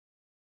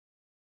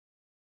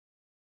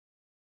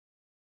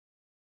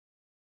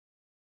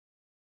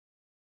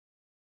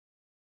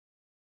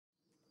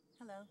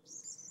Hello,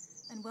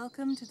 and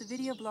welcome to the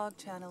video blog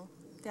channel,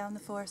 Down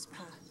the Forest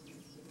Path.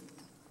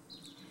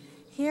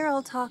 Here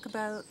I'll talk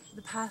about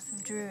the path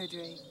of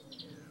Druidry,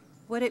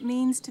 what it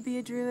means to be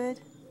a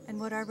Druid,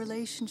 and what our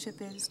relationship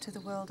is to the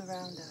world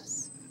around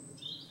us.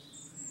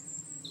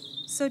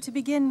 So to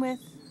begin with,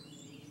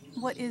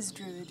 what is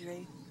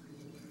Druidry?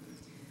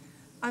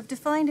 I've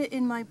defined it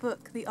in my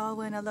book, The All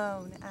When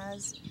Alone,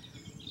 as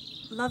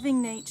loving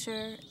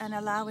nature and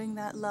allowing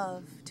that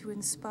love to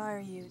inspire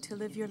you to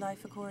live your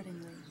life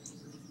accordingly.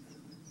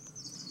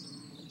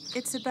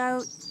 It's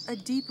about a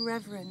deep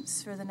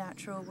reverence for the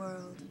natural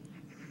world.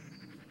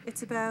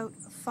 It's about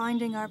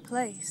finding our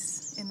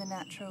place in the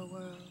natural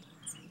world.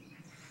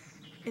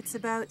 It's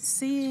about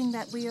seeing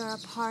that we are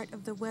a part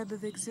of the web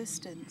of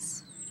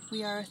existence.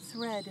 We are a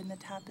thread in the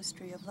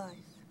tapestry of life.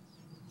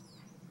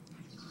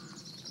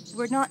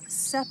 We're not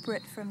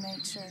separate from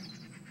nature,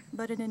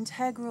 but an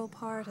integral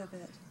part of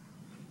it.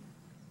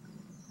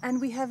 And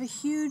we have a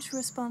huge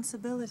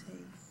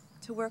responsibility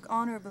to work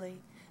honorably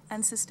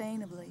and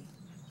sustainably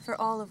for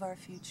all of our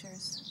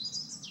futures.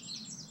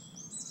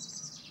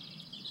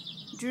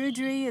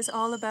 Druidry is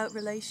all about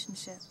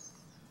relationship.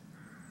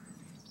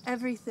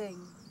 Everything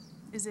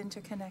is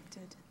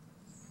interconnected.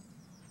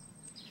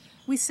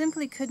 We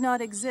simply could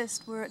not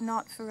exist were it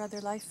not for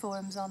other life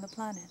forms on the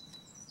planet.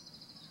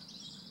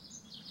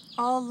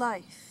 All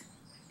life,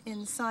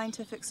 in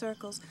scientific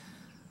circles,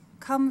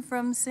 come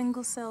from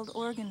single-celled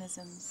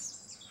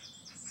organisms.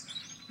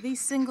 These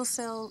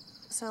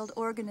single-celled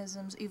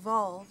organisms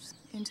evolved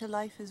into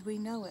life as we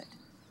know it.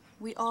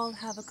 We all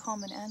have a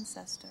common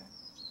ancestor.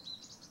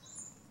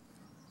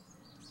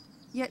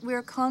 Yet we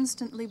are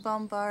constantly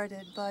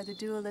bombarded by the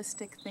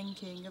dualistic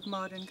thinking of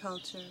modern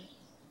culture.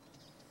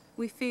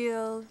 We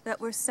feel that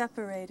we're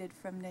separated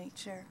from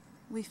nature.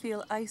 We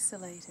feel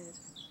isolated.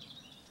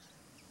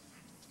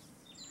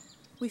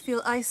 We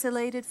feel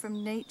isolated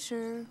from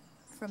nature,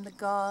 from the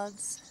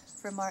gods,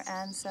 from our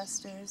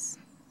ancestors.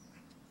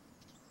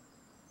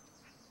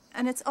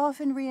 And it's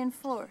often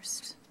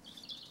reinforced.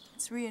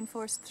 It's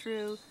reinforced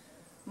through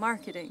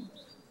marketing,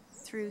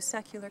 through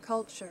secular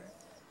culture,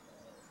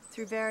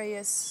 through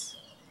various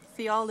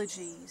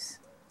theologies,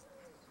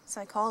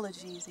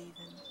 psychologies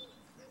even.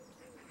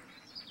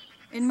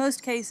 In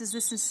most cases,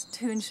 this is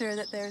to ensure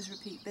that there's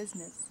repeat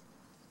business.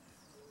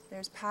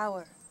 There's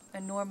power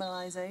and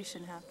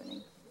normalization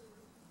happening.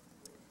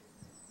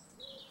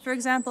 For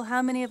example,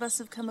 how many of us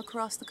have come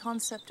across the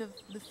concept of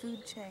the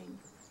food chain?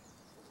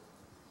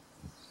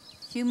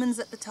 Humans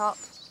at the top,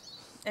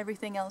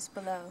 everything else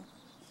below.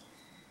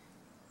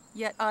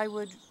 Yet I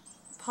would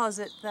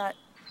posit that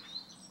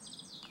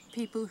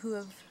people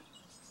who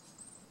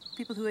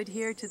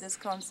adhere to this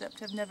concept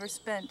have never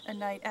spent a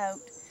night out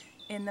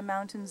in the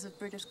mountains of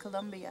British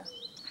Columbia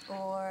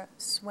or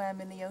swam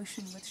in the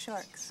ocean with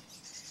sharks.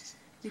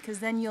 Because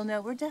then you'll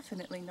know we're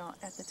definitely not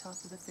at the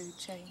top of the food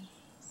chain.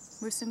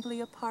 We're simply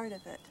a part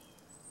of it.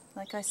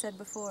 Like I said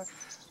before,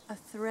 a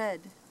thread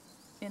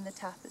in the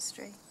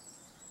tapestry.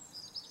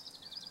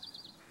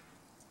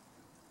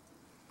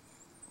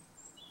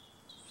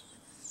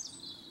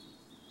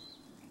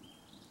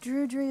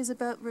 Druidry is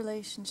about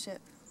relationship,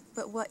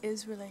 but what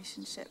is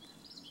relationship?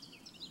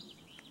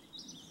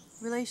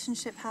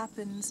 Relationship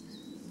happens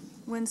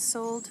when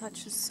soul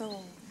touches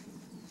soul,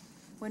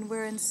 when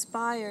we're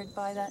inspired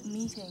by that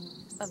meeting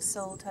of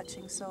soul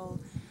touching soul,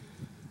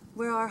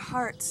 where our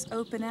hearts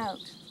open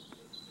out,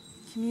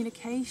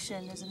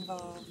 communication is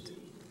involved,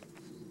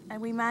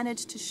 and we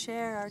manage to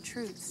share our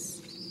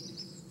truths,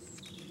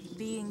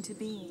 being to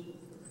being,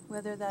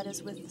 whether that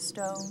is with the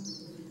stone,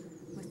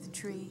 with the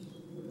tree,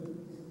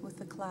 with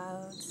the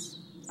clouds,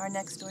 our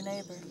next door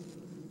neighbor.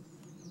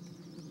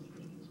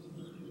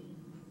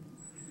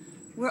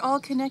 We're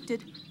all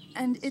connected,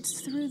 and it's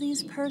through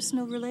these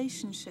personal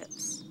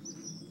relationships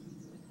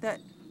that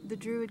the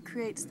Druid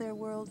creates their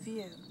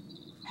worldview.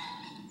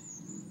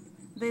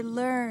 They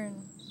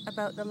learn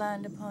about the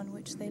land upon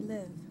which they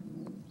live.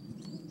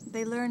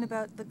 They learn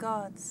about the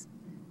gods,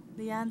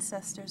 the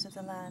ancestors of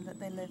the land that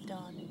they lived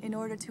on, in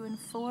order to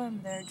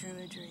inform their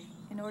Druidry,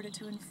 in order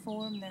to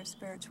inform their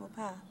spiritual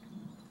path.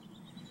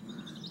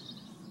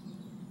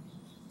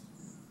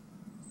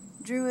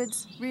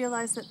 Druids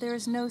realize that there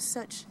is no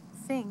such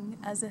thing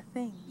as a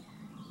thing.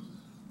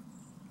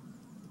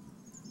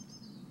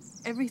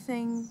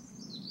 Everything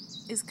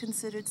is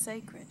considered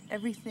sacred.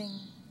 Everything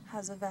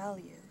has a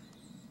value.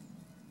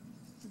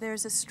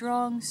 There's a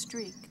strong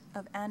streak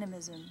of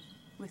animism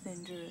within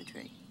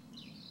Druidry.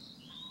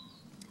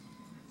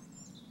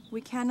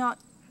 We cannot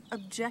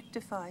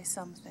objectify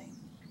something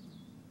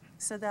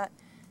so that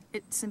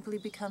it simply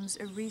becomes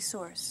a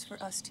resource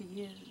for us to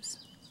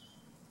use.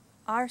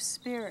 Our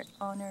spirit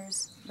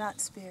honors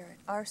that spirit.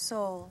 Our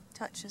soul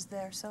touches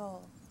their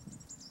soul.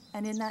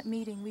 And in that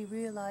meeting, we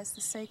realize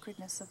the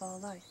sacredness of all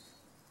life.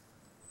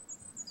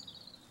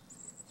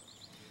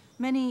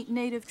 Many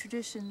native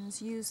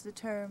traditions use the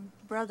term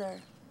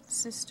brother,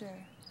 sister,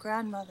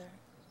 grandmother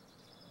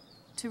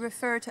to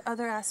refer to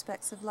other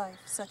aspects of life,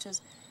 such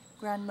as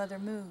grandmother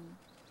moon,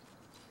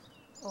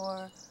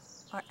 or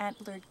our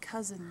antlered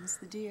cousins,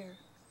 the deer.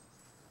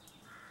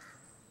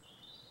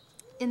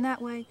 In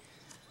that way,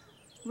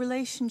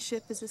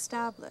 relationship is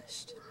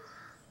established.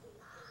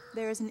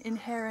 There is an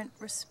inherent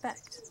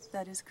respect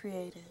that is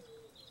created.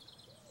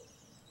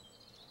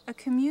 A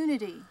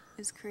community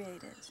is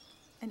created,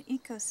 an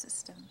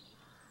ecosystem,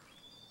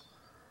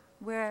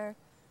 where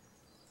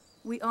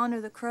we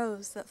honor the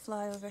crows that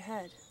fly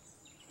overhead,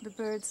 the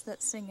birds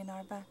that sing in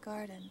our back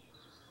garden,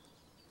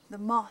 the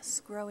moss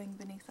growing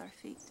beneath our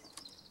feet.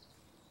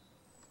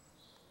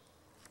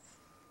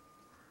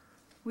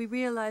 We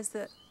realize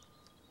that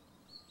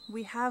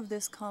we have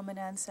this common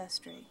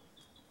ancestry,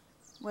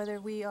 whether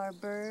we are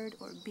bird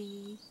or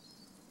bee,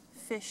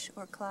 fish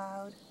or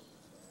cloud.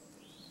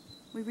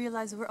 We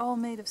realize we're all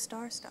made of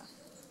star stuff.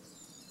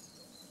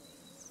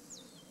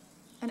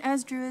 And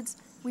as Druids,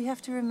 we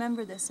have to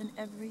remember this in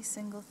every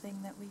single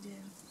thing that we do.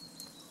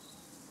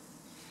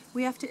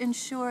 We have to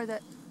ensure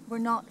that we're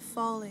not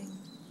falling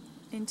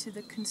into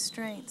the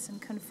constraints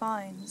and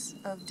confines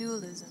of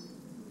dualism,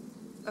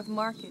 of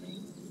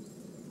marketing,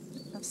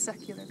 of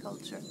secular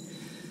culture.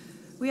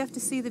 We have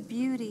to see the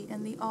beauty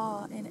and the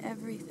awe in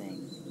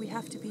everything. We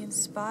have to be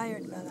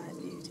inspired by that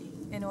beauty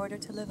in order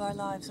to live our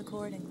lives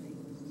accordingly.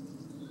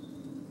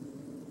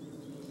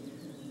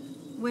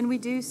 When we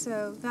do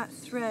so, that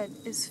thread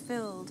is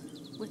filled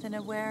with an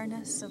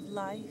awareness of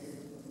life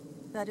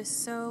that is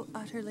so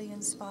utterly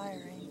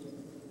inspiring.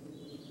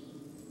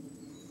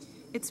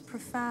 It's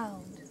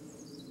profound,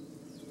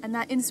 and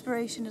that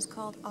inspiration is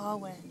called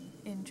Hoeven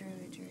in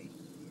Druidry,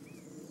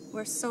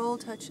 where soul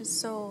touches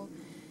soul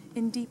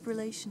in deep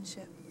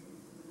relationship,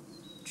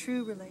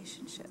 true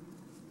relationship,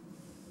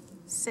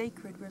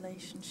 sacred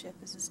relationship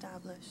is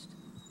established.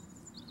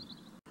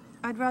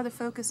 I'd rather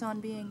focus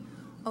on being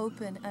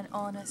open and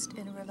honest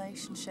in a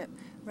relationship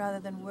rather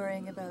than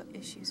worrying about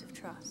issues of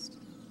trust.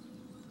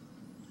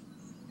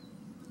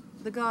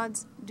 The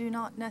gods do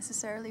not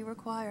necessarily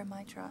require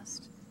my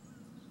trust,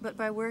 but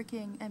by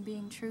working and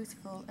being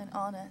truthful and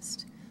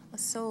honest, a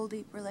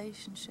soul-deep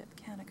relationship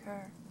can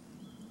occur.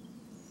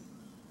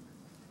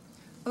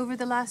 Over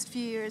the last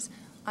few years,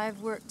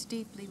 I've worked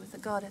deeply with the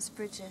goddess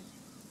Bridget.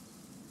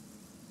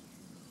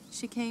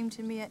 She came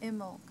to me at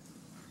Imbolc,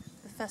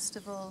 the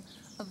festival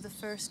of the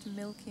first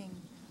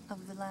milking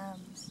of the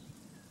lambs,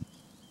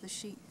 the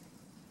sheep.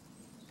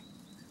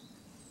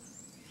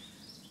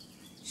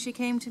 She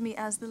came to me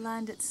as the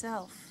land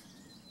itself,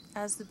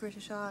 as the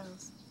British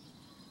Isles.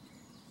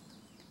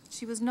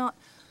 She was not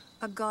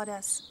a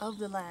goddess of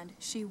the land,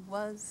 she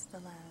was the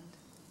land.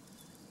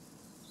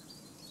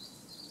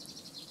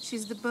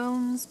 She's the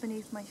bones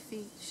beneath my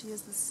feet, she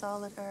is the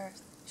solid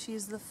earth, she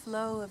is the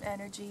flow of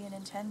energy and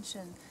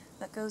intention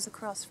that goes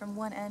across from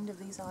one end of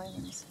these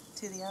islands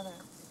to the other.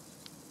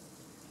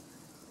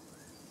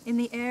 In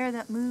the air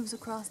that moves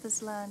across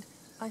this land,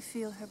 I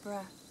feel her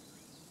breath.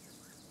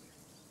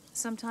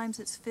 Sometimes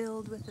it's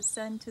filled with the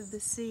scent of the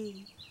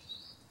sea,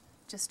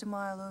 just a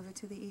mile over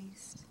to the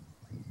east.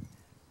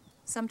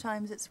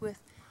 Sometimes it's with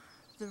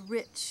the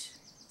rich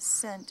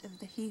scent of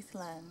the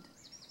heathland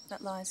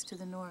that lies to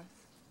the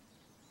north,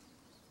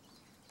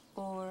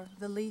 or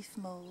the leaf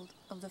mold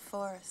of the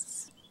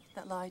forests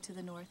that lie to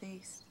the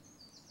northeast.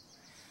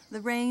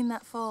 The rain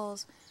that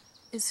falls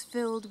is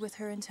filled with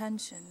her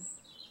intention,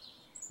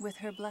 with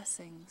her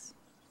blessings.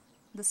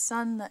 The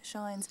sun that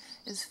shines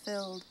is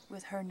filled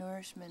with her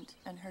nourishment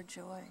and her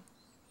joy.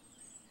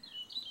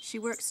 She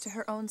works to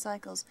her own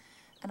cycles,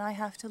 and I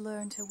have to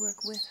learn to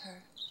work with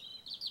her.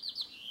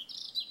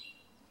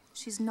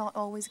 She's not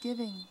always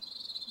giving.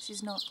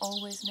 She's not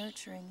always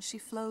nurturing. She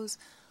flows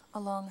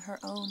along her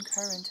own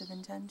current of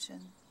intention.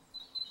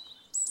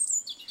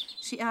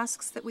 She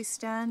asks that we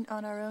stand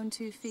on our own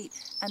 2 feet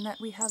and that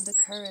we have the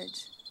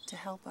courage to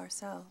help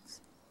ourselves.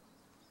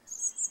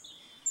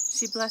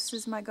 She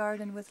blesses my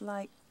garden with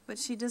light, but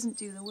she doesn't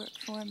do the work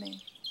for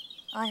me.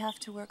 I have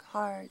to work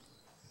hard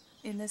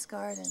in this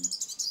garden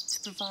to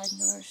provide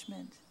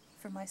nourishment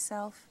for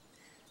myself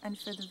and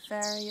for the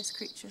various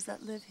creatures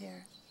that live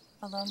here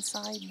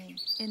alongside me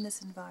in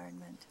this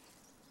environment,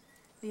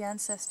 the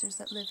ancestors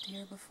that lived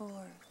here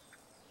before,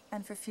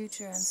 and for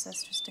future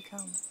ancestors to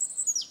come.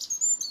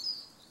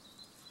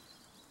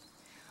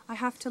 I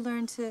have to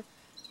learn to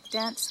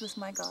dance with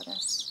my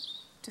goddess,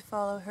 to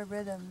follow her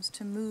rhythms,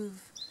 to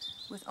move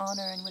with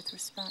honor and with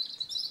respect.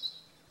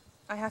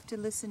 I have to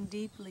listen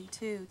deeply,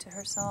 too, to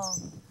her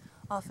song,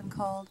 often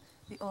called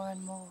the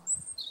Oran Mor.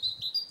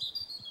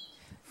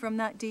 From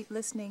that deep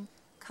listening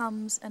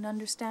comes an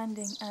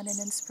understanding and an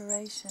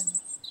inspiration.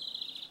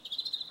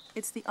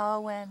 It's the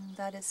Hoeven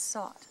that is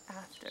sought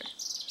after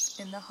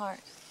in the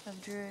heart of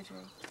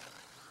Druidry.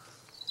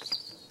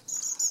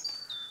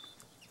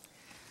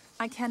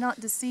 I cannot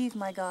deceive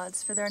my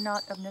gods, for they're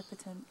not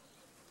omnipotent,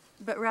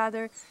 but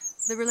rather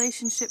the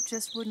relationship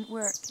just wouldn't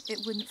work. It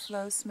wouldn't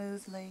flow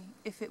smoothly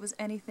if it was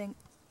anything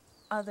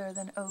other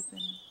than open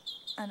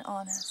and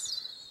honest.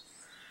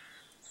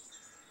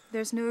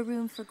 There's no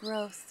room for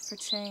growth, for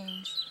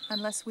change,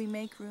 unless we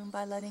make room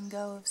by letting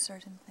go of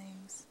certain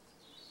things.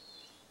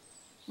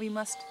 We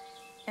must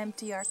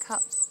empty our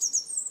cup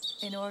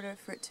in order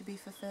for it to be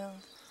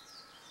fulfilled.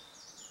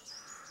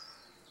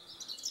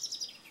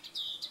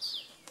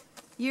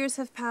 Years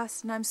have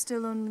passed and I'm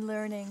still only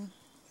learning,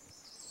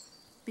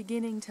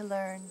 beginning to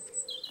learn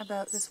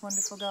about this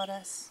wonderful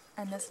goddess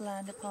and this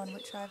land upon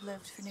which I've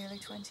lived for nearly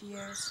 20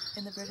 years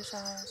in the British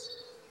Isles.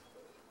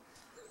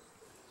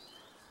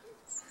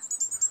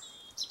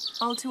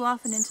 All too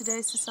often in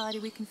today's society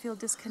we can feel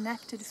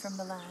disconnected from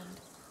the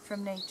land,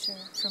 from nature,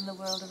 from the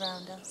world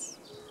around us.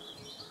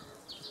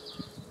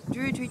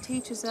 Druidry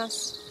teaches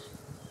us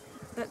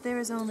that there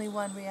is only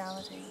one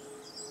reality.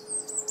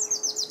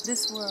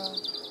 This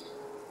world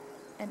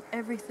and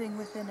everything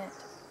within it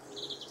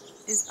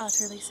is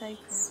utterly sacred.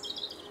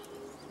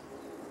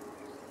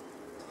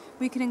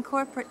 We can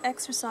incorporate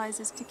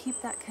exercises to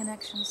keep that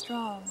connection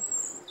strong,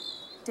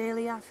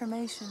 daily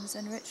affirmations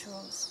and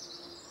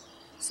rituals,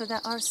 so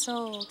that our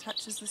soul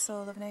touches the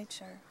soul of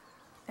nature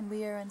and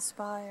we are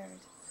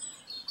inspired.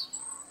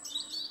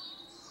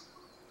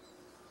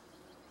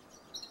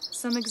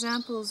 Some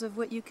examples of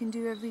what you can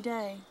do every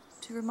day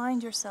to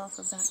remind yourself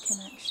of that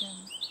connection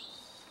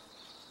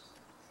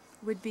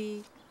would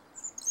be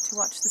to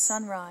watch the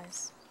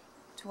sunrise,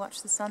 to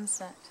watch the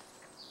sunset,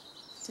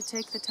 to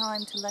take the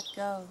time to let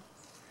go,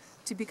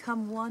 to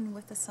become one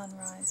with the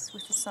sunrise,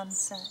 with the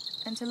sunset,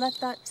 and to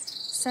let that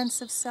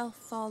sense of self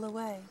fall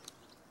away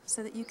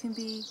so that you can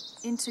be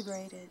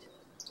integrated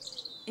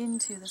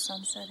into the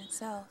sunset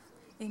itself,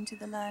 into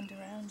the land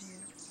around you.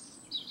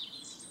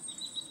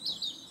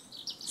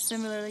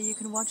 Similarly, you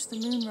can watch the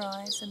moon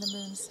rise and the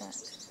moon set,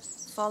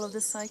 follow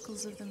the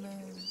cycles of the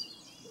moon,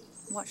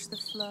 watch the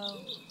flow,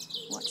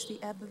 watch the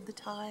ebb of the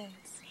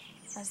tides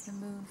as the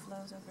moon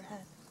flows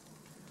overhead.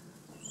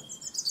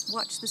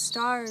 Watch the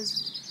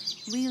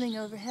stars wheeling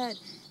overhead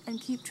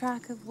and keep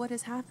track of what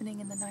is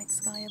happening in the night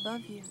sky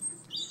above you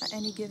at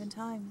any given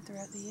time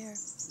throughout the year.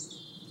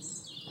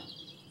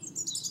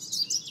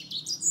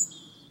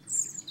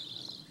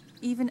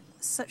 Even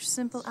such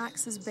simple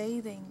acts as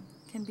bathing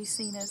can be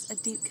seen as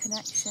a deep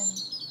connection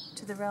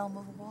to the realm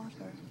of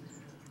water.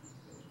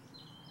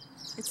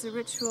 It's a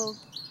ritual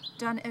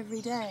done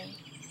every day.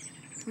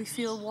 We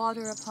feel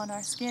water upon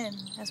our skin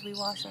as we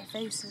wash our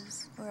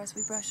faces or as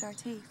we brush our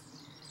teeth.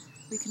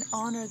 We can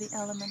honor the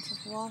element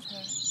of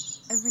water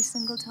every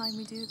single time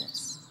we do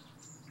this.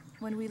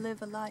 When we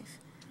live a life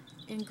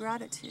in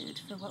gratitude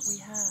for what we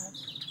have,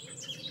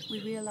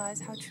 we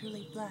realize how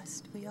truly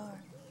blessed we are.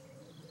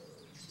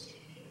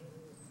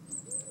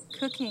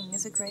 Cooking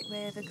is a great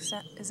way of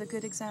is a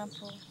good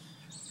example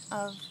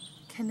of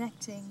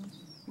connecting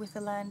with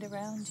the land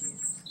around you.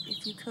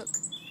 If you cook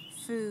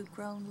food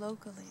grown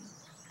locally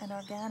and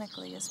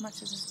organically as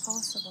much as is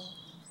possible,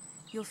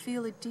 you'll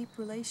feel a deep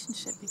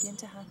relationship begin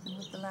to happen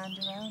with the land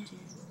around you.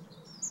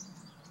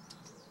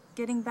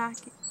 Getting back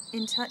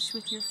in touch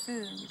with your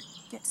food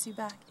gets you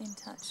back in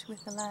touch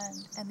with the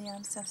land and the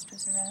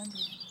ancestors around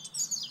you.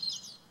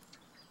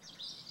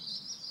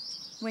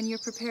 When you're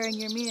preparing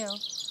your meal,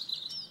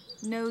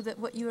 know that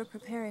what you are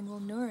preparing will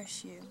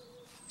nourish you.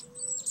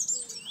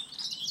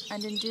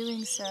 And in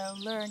doing so,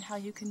 learn how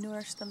you can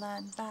nourish the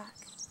land back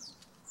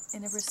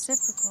in a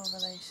reciprocal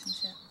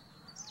relationship.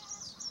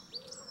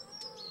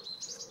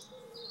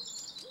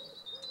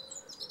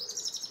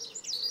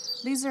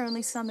 These are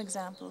only some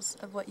examples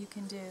of what you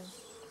can do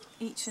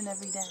each and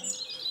every day.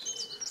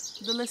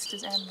 The list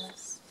is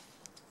endless.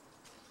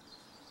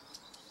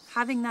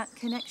 Having that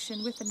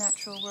connection with the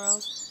natural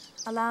world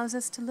allows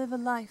us to live a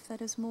life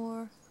that is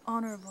more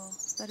honorable,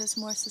 that is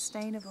more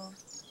sustainable.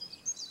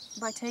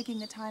 By taking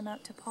the time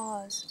out to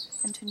pause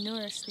and to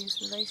nourish these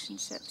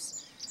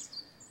relationships,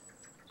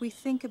 we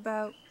think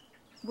about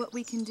what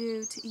we can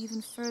do to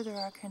even further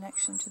our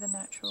connection to the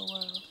natural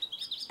world.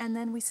 And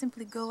then we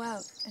simply go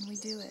out and we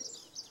do it.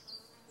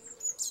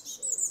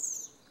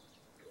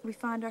 We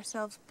find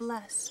ourselves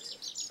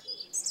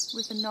blessed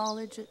with the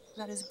knowledge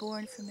that is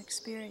born from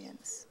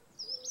experience,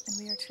 and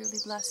we are truly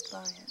blessed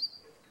by it.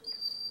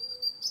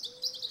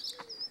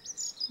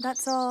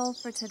 That's all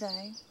for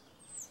today,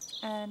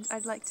 and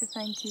I'd like to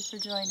thank you for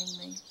joining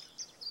me.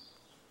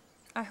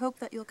 I hope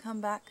that you'll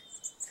come back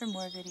for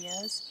more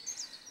videos,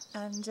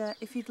 and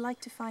if you'd like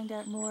to find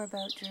out more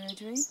about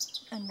Druidry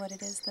and what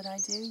it is that I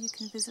do, you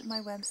can visit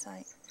my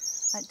website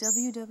at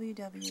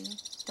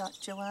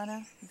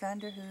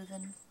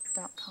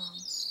www.joannavanderhoeven.com.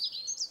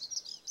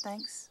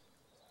 Thanks,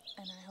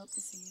 and I hope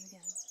to see you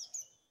again.